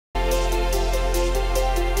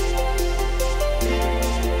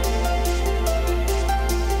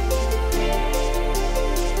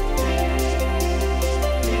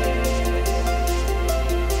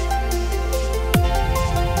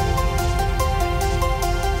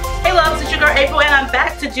April, and I'm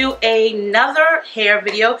back to do another hair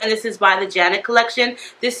video, and this is by the Janet collection.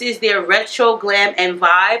 This is their retro glam and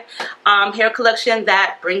vibe hair collection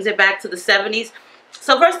that brings it back to the 70s.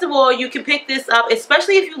 So first of all, you can pick this up,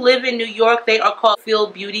 especially if you live in New York. They are called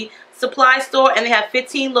Field Beauty Supply Store, and they have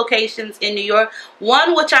 15 locations in New York.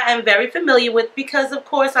 One which I am very familiar with because of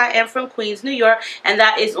course I am from Queens, New York, and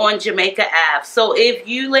that is on Jamaica Ave. So if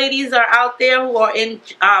you ladies are out there who are in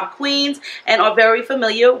Queens and are very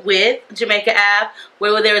familiar with Jamaica Ave,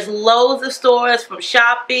 where there's loads of stores from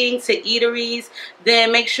shopping to eateries,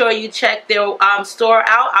 then make sure you check their store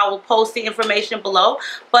out. I will post the information below.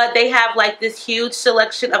 But they have like this huge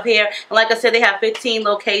selection of hair, and like I said, they have 15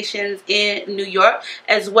 locations in New York,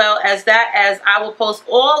 as well as that, as I will post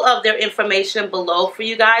all of their information below for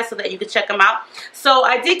you guys so that you can check them out. So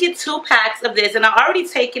I did get 2 packs of this, and I've already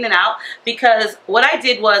taken it out because what I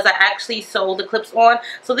did was I actually sewed the clips on.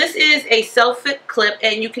 So this is a self-fit clip,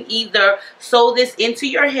 and you can either sew this into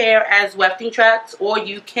your hair as wefting tracks, or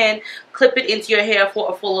you can clip it into your hair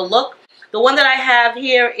for a fuller look. The one that I have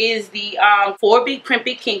here is the 4B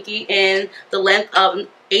Crimpy Kinky in the length of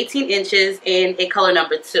 18 inches in a color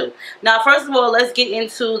number 2. Now, first of all, let's get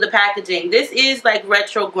into the packaging. This is like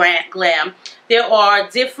retro glam. There are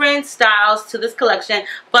different styles to this collection,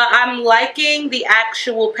 but I'm liking the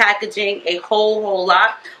actual packaging a whole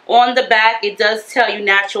lot. On the back, it does tell you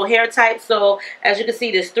natural hair type. So as you can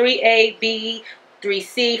see, there's 3A, B,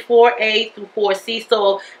 3C, 4A through 4C.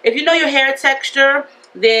 So if you know your hair texture,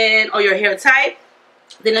 then, or your hair type,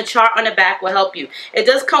 then the chart on the back will help you. It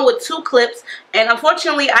does come with 2 clips, and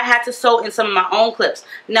unfortunately I had to sew in some of my own clips.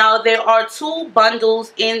 Now, there are 2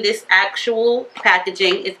 bundles in this actual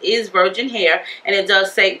packaging. It is virgin hair, and it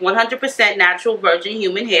does say 100% natural virgin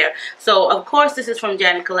human hair. So of course this is from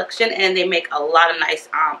Janet collection, and they make a lot of nice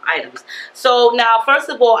items. So now, first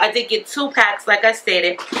of all, I did get 2 packs like I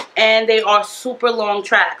stated, and they are super long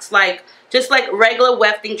tracks, just like regular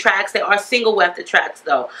wefting tracks. They are single wefted tracks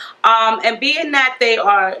though. And being that they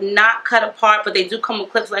are not cut apart, but they do come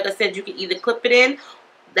with clips, like I said, you can either clip it in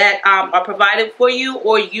that are provided for you,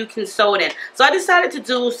 or you can sew it in. So I decided to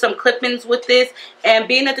do some clip-ins with this, and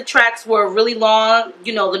being that the tracks were really long,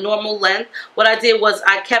 you know, the normal length, what I did was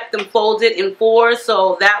I kept them folded in 4,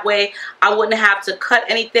 so that way I wouldn't have to cut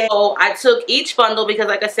anything. So I took each bundle, because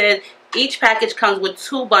like I said, each package comes with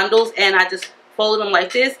 2 bundles, and I just folded them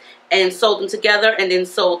like this and sewed them together, and then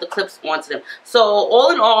sewed the clips onto them. So all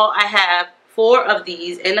in all, I have 4 of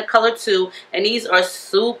these in the color 2, and these are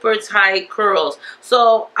super tight curls.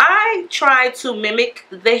 So I try to mimic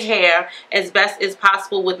the hair as best as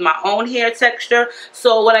possible with my own hair texture.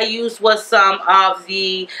 So what I used was some of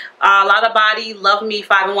the Lotta Body Love Me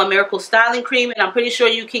 5-in-1 Miracle Styling Cream, and I'm pretty sure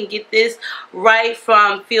you can get this right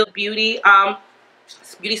from Field Beauty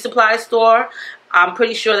Beauty Supply Store. I'm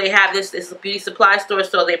pretty sure they have this. It's a beauty supply store,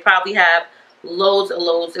 so they probably have loads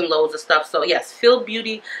of stuff. So yes, Field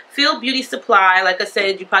Beauty Supply. Like I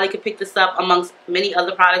said, you probably could pick this up amongst many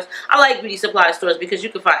other products. I like beauty supply stores because you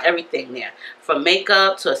can find everything there, from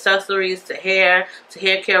makeup to accessories to hair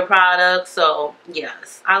care products. So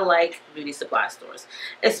yes, I like beauty supply stores,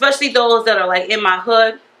 especially those that are like in my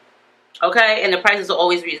hood. Okay, and the prices are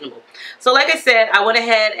always reasonable. So like I said, I went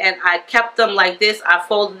ahead and I kept them like this. I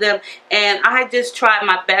folded them, and I just tried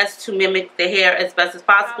my best to mimic the hair as best as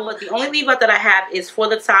possible. But the only leave out that I have is for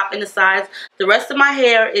the top and the sides. The rest of my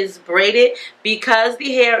hair is braided. Because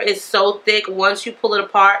the hair is so thick, once you pull it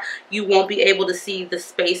apart, you won't be able to see the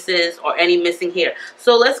spaces or any missing hair.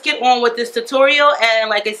 So let's get on with this tutorial, and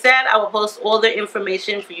like I said, I will post all the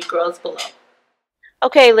information for you girls below.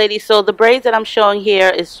 Okay, ladies, so the braids that I'm showing here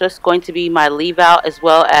is just going to be my leave out, as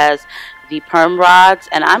well as the perm rods,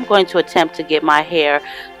 and I'm going to attempt to get my hair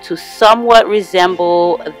to somewhat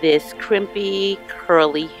resemble this crimpy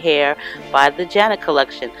curly hair by the Janet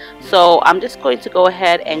collection. So I'm just going to go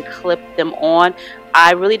ahead and clip them on.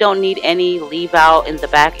 I really don't need any leave out in the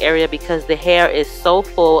back area because the hair is so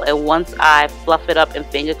full, and once I fluff it up and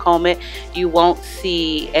finger comb it, you won't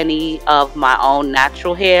see any of my own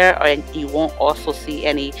natural hair, and you won't also see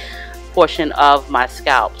any portion of my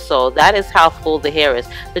scalp. So that is how full the hair is.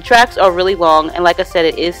 The tracks are really long, and like I said,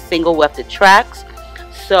 it is single wefted tracks,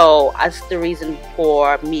 so that's the reason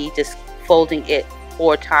for me just folding it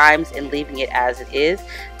 4 times and leaving it as it is,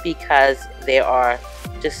 because there are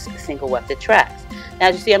just single wefted tracks. Now,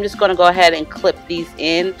 as you see, I'm just going to go ahead and clip these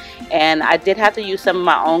in, and I did have to use some of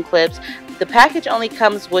my own clips. The package only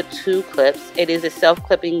comes with 2 clips. It is a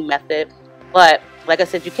self-clipping method, but like I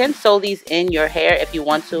said, you can sew these in your hair if you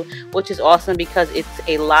want to, which is awesome because it's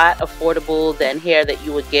a lot affordable than hair that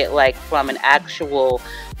you would get like from an actual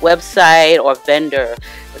website or vendor.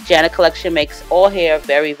 The Janet Collection makes all hair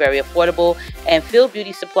very, very affordable, and Field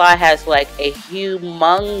Beauty Supply has like a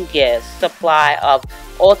humongous supply of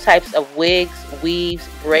all types of wigs, weaves,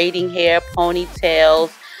 braiding hair,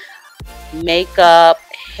 ponytails, makeup,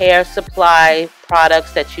 hair supply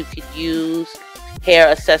products that you could use, hair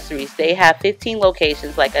accessories. They have 15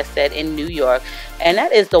 locations, like I said, in New York, and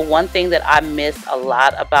that is the one thing that I miss a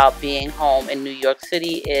lot about being home in New York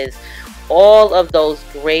City is all of those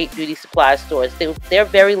great beauty supply stores. They're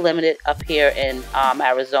very limited up here in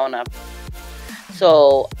Arizona.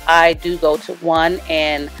 So I do go to one,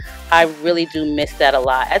 and I really do miss that a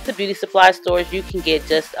lot. At the beauty supply stores, you can get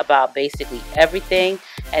just about basically everything,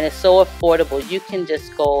 and it's so affordable. You can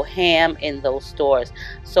just go ham in those stores.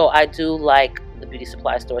 So I do like the beauty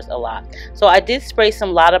supply stores a lot. So I did spray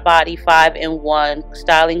some Lotta Body 5-in-1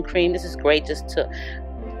 styling cream. This is great just to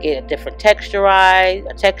get a different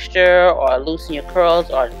texture or loosen your curls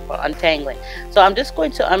or untangling. So I'm just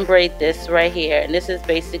going to unbraid this right here, and this is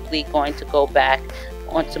basically going to go back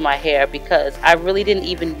onto my hair because I really didn't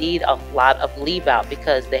even need a lot of leave out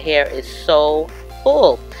because the hair is so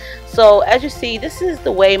full. So as you see, this is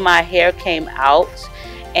the way my hair came out,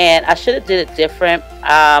 and I should have did it different.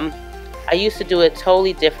 I used to do it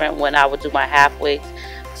totally different when I would do my half wigs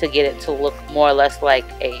to get it to look more or less like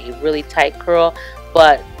a really tight curl,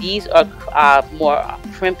 but these are more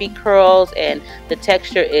crimpy curls, and the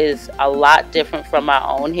texture is a lot different from my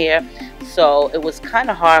own hair, so it was kind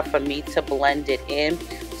of hard for me to blend it in.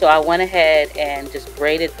 So I went ahead and just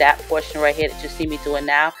braided that portion right here that you see me doing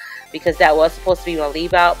now, because that was supposed to be my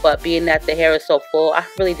leave out, but being that the hair is so full, I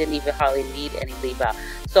really didn't even hardly need any leave out.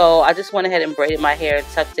 So I just went ahead and braided my hair and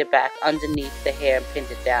tucked it back underneath the hair and pinned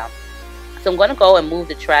it down. So I'm going to go and move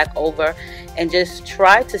the track over and just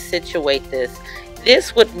try to situate this.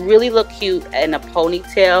 This would really look cute in a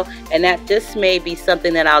ponytail, and that this may be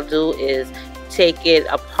something that I'll do is take it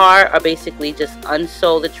apart or basically just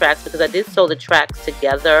unsew the tracks, because I did sew the tracks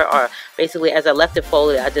together, or basically as I left it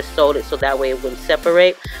folded I just sewed it so that way it wouldn't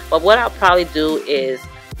separate. But what I'll probably do is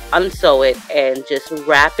unsew it and just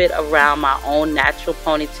wrap it around my own natural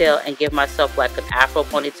ponytail and give myself like an afro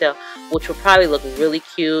ponytail, which will probably look really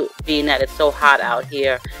cute being that it's so hot out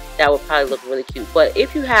here. That would probably look really cute. But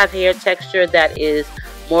if you have hair texture that is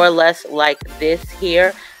more or less like this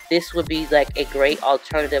here, this would be like a great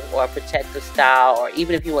alternative or a protective style, or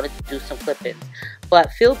even if you wanted to do some clip-ins.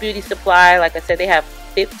 But Field Beauty Supply, like I said, they have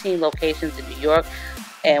 15 locations in New York,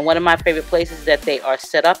 and one of my favorite places that they are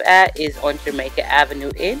set up at is on Jamaica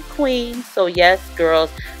Avenue in Queens. So yes,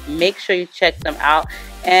 girls, make sure you check them out.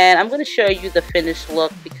 And I'm going to show you the finished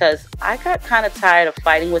look because I got kind of tired of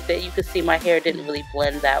fighting with it. You can see my hair didn't really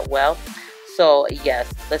blend that well. So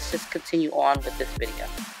yes, let's just continue on with this video.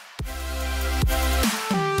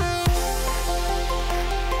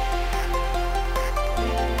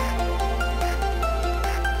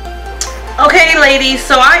 Okay ladies,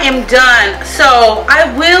 so I am done. So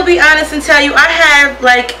I will be honest and tell you, I had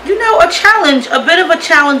like, you know, a challenge, a bit of a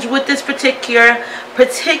challenge with this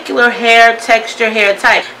particular hair texture, hair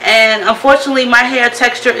type, and unfortunately my hair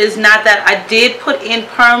texture is not that. I did put in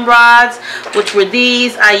perm rods, which were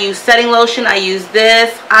these. I used setting lotion, I used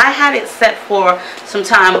this. I had it set for some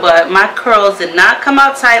time, but my curls did not come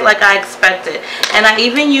out tight like I expected, and I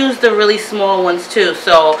even used the really small ones too,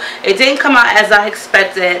 so it didn't come out as I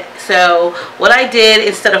expected. So what I did,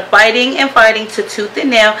 instead of fighting and fighting to tooth and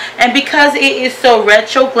nail, and because it is so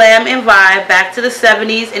retro, glam, and vibe, back to the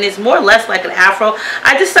 70s, and it's more or less like an afro,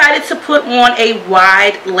 I decided to put on a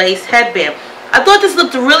wide lace headband. I thought this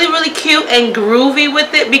looked really, really cute and groovy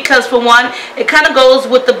with it because, for one, it kind of goes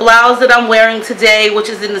with the blouse that I'm wearing today, which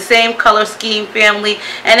is in the same color scheme family,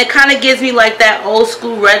 and it kind of gives me like that old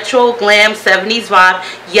school retro glam 70s vibe.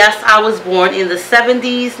 Yes, I was born in the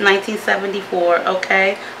 70s, 1974,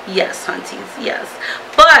 okay? Yes, hunties, yes.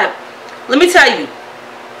 But let me tell you,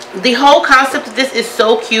 the whole concept of this is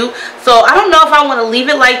so cute. So I don't know if I want to leave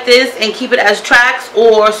it like this and keep it as tracks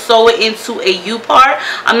or sew it into a U part.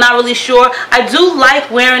 I'm not really sure. I do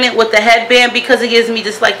like wearing it with the headband because it gives me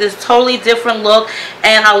just like this totally different look,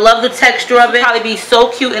 and I love the texture of it. Probably be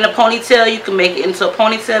so cute in a ponytail. You can make it into a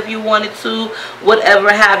ponytail if you wanted to,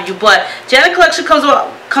 whatever have you. But Janet Collection comes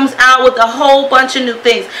out with a whole bunch of new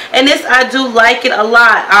things, and this, I do like it a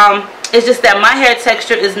lot. It's just that my hair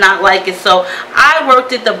texture is not like it, so I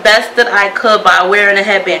worked it the best that I could by wearing a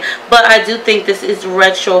headband. But I do think this is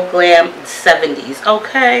retro glam 70s,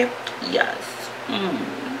 okay? Yes.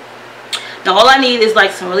 Now all I need is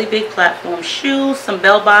like some really big platform shoes, some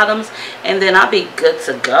bell bottoms, and then I'll be good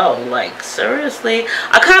to go. Like seriously,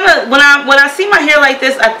 I kind of when I see my hair like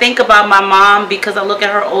this, I think about my mom, because I look at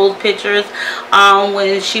her old pictures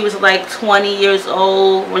when she was like 20 years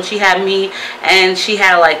old, when she had me, and she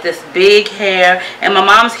had like this big hair, and my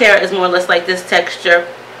mom's hair is more or less like this texture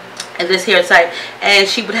and this hair type, and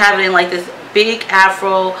she would have it in like this big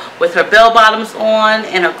afro with her bell bottoms on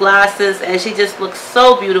and her glasses, and she just looks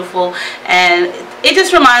so beautiful. And it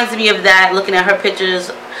just reminds me of that, looking at her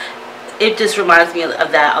pictures. It just reminds me of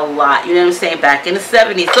that a lot, you know what I'm saying, back in the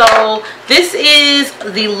 70s. So this is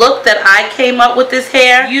the look that I came up with this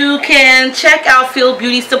hair. You can check out Field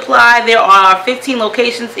Beauty Supply. There are 15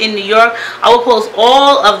 locations in New York. I will post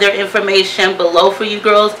all of their information below for you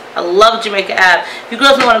girls. I love Jamaica Ave. If you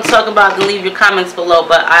girls know what I'm talking about, then leave your comments below.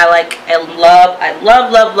 But I love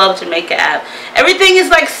Jamaica Ave. Everything is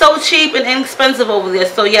like so cheap and inexpensive over there.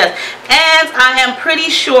 So yes, and I am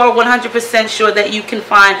pretty sure, 100% sure, that you can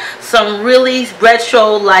find some really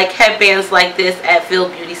retro like headbands like this at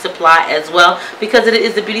Field Beauty Supply as well, because it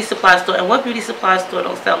is a beauty supply store, and what beauty supply store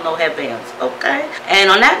don't sell no headbands? Okay. And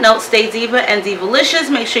on that note, stay diva and divalicious.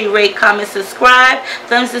 Make sure you rate, comment, subscribe,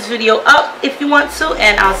 thumbs this video up if you want to,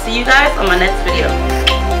 and I'll see you guys on my next video.